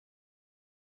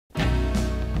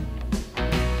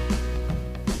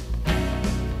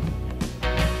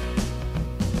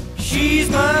She's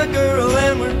my girl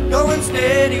and we're going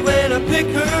steady when I pick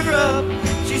her up.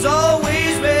 She's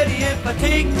always ready if I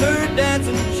take her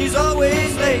dancing. She's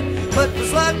always late, but for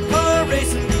slot car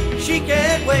racing, she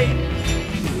can't wait.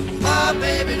 My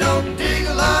baby don't dig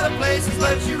a lot of places,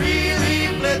 but she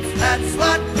really flips at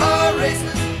slot car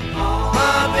races.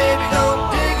 My baby don't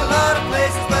dig a lot of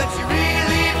places, but she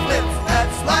really flips at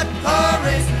slot car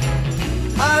races.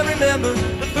 I remember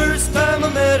the first time I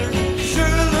met her, she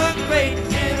sure looked great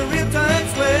in a real tight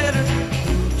sweater.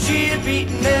 She had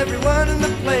beaten everyone in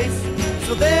the place,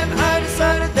 so then I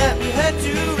decided that we had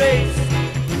to race.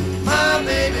 My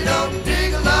baby don't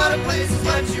dig a lot of places,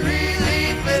 but she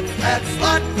really flips at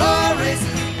slot car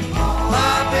races.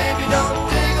 My baby don't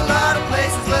dig a lot of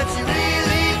places, but she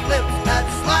really flips at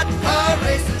slot car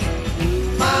races.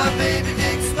 My baby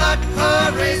digs slot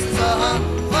car races,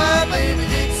 My baby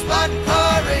digs slot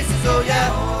car races, oh yeah.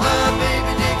 My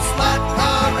baby digs slot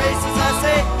car races, I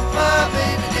say. My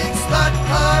baby digs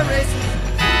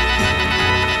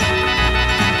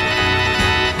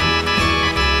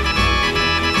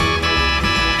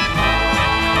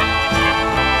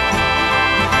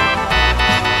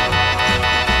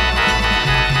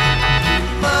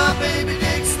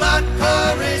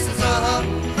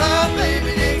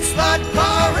slot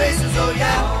car races. Oh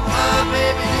yeah, my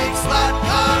baby digs slot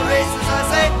car races, I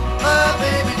say. My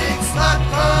baby digs slot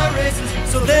car races.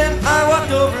 So then I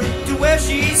walked over to where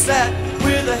she sat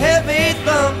with a heavy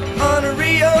thumb on a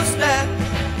rheostat.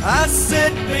 I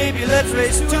said, baby, let's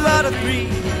race 2 out of 3,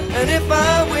 and if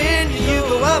I win, you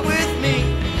go out with me.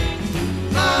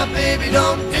 My baby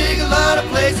don't dig a lot of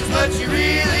places, but she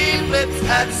really flips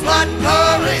at slot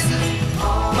car races.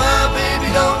 My baby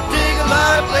don't dig a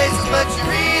lot of places, but she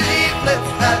really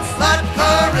flips at slot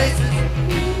car races.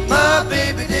 My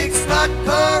baby digs slot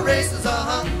car races,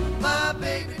 My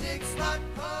baby digs slot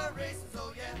car races.